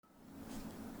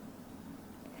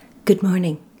Good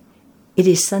morning. It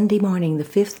is Sunday morning, the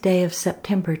 5th day of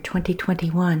September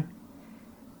 2021.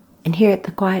 And here at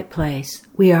the Quiet Place,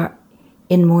 we are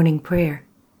in morning prayer.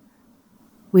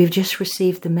 We have just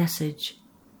received the message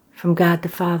from God the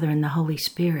Father and the Holy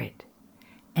Spirit.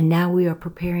 And now we are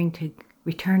preparing to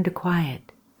return to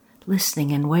quiet,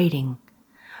 listening and waiting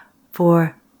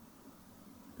for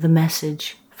the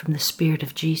message from the Spirit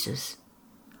of Jesus,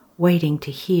 waiting to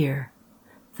hear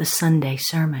the Sunday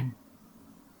sermon.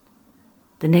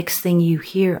 The next thing you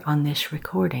hear on this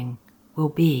recording will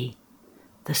be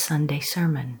the Sunday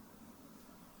sermon.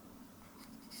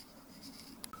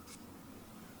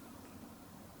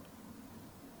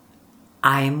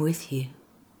 I am with you.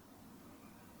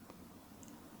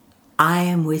 I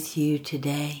am with you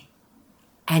today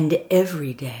and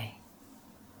every day.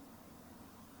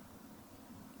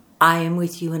 I am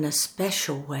with you in a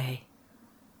special way.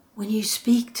 When you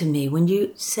speak to me, when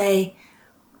you say,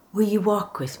 "Will you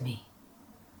walk with me?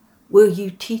 Will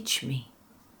you teach me?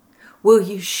 Will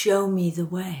you show me the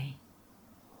way?"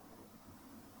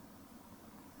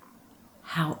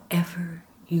 However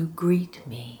you greet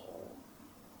me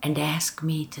and ask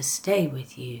me to stay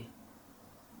with you,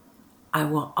 I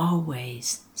will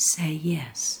always say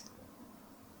yes.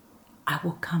 I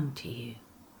will come to you.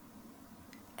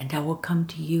 And I will come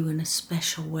to you in a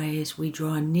special way as we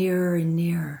draw nearer and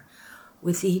nearer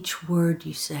with each word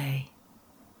you say.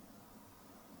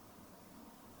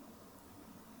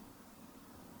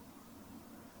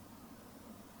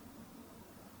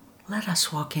 Let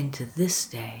us walk into this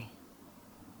day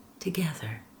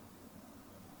together.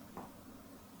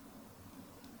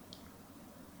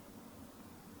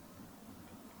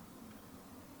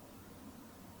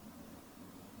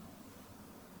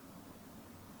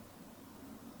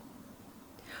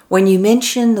 When you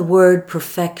mention the word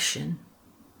perfection,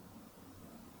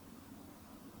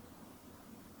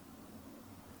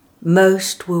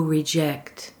 most will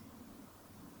reject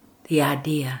the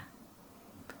idea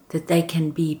that they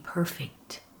can be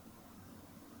perfect.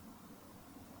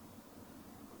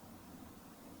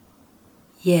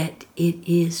 Yet it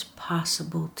is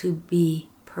possible to be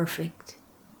perfect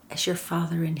as your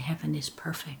Father in heaven is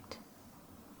perfect.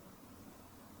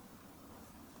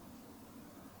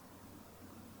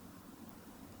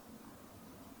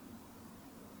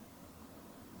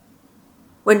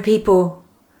 When people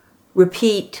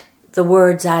repeat the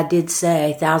words I did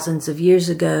say thousands of years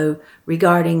ago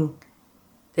regarding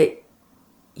that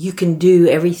you can do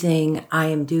everything I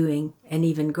am doing and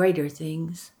even greater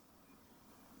things,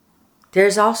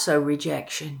 there's also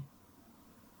rejection.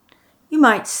 You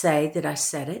might say that I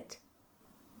said it.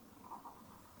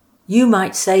 You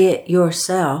might say it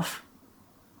yourself,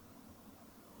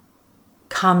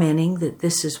 commenting that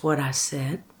this is what I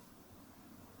said.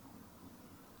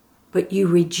 But you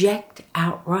reject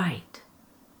outright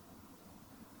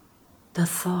the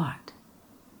thought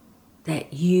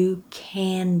that you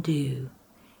can do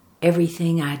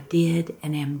everything I did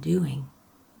and am doing,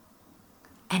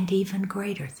 and even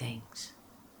greater things.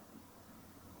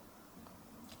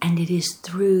 And it is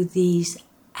through these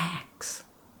acts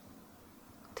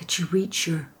that you reach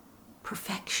your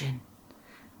perfection,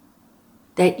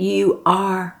 that you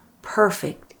are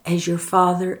perfect as your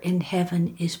Father in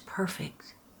heaven is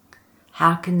perfect.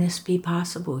 How can this be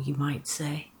possible, you might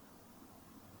say?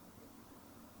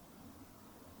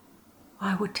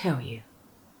 I will tell you.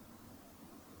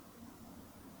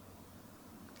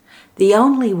 The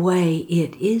only way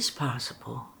it is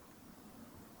possible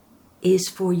is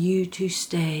for you to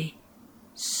stay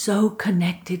so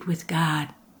connected with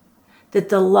God that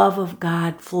the love of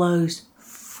God flows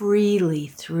freely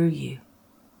through you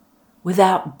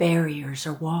without barriers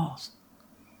or walls.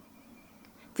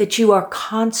 That you are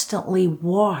constantly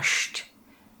washed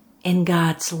in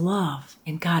God's love,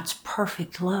 in God's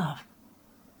perfect love.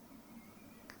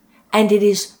 And it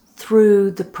is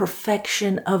through the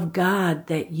perfection of God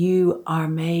that you are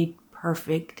made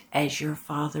perfect as your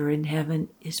Father in heaven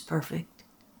is perfect.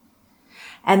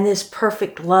 And this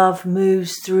perfect love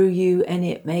moves through you, and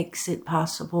it makes it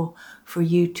possible for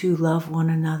you to love one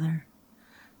another,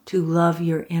 to love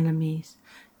your enemies,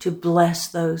 to bless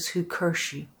those who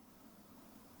curse you,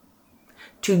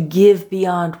 to give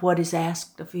beyond what is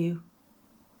asked of you,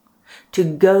 to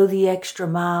go the extra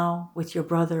mile with your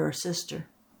brother or sister,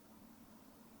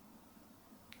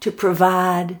 to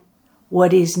provide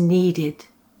what is needed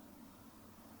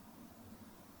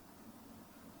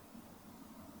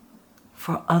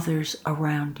for others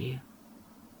around you.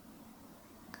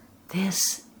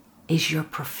 This is your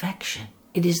perfection.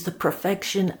 It is the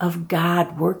perfection of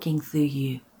God working through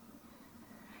you.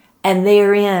 And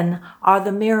therein are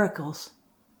the miracles.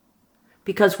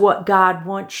 Because what God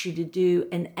wants you to do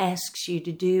and asks you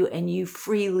to do, and you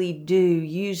freely do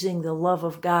using the love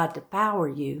of God to power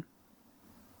you,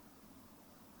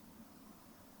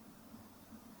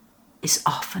 is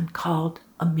often called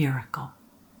a miracle.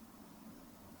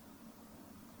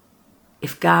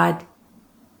 If God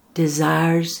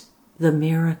desires the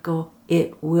miracle,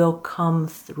 it will come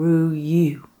through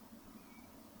you,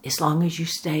 as long as you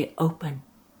stay open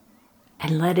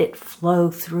and let it flow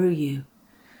through you.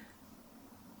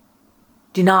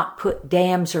 Do not put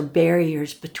dams or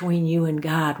barriers between you and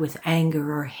God with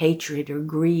anger or hatred or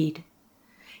greed.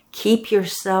 Keep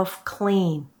yourself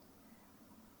clean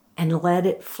and let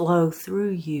it flow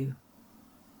through you.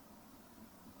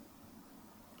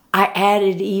 I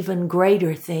added even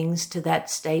greater things to that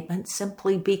statement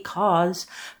simply because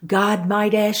God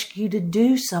might ask you to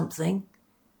do something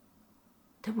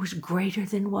that was greater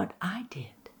than what I did.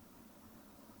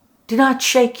 Do not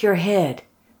shake your head.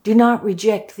 Do not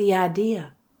reject the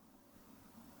idea.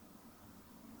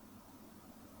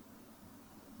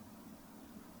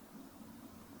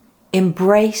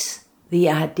 Embrace the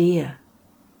idea,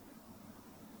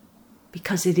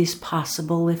 because it is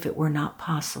possible. If it were not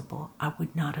possible, I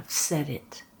would not have said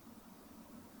it.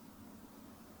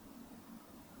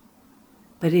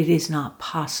 But it is not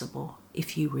possible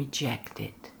if you reject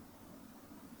it.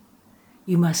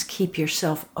 You must keep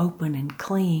yourself open and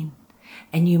clean,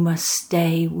 and you must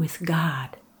stay with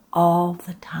God all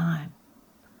the time.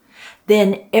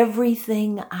 Then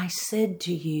everything I said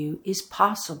to you is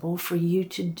possible for you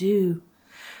to do,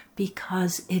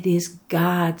 because it is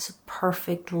God's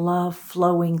perfect love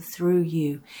flowing through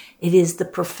you. It is the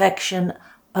perfection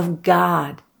of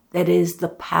God that is the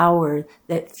power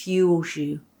that fuels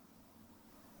you.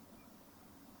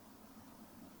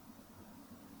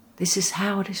 This is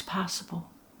how it is possible.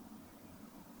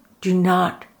 Do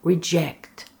not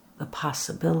reject the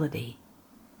possibility.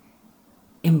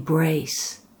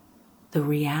 Embrace the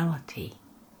reality.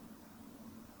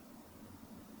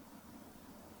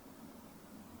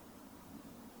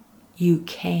 You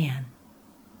can,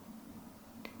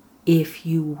 if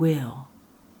you will.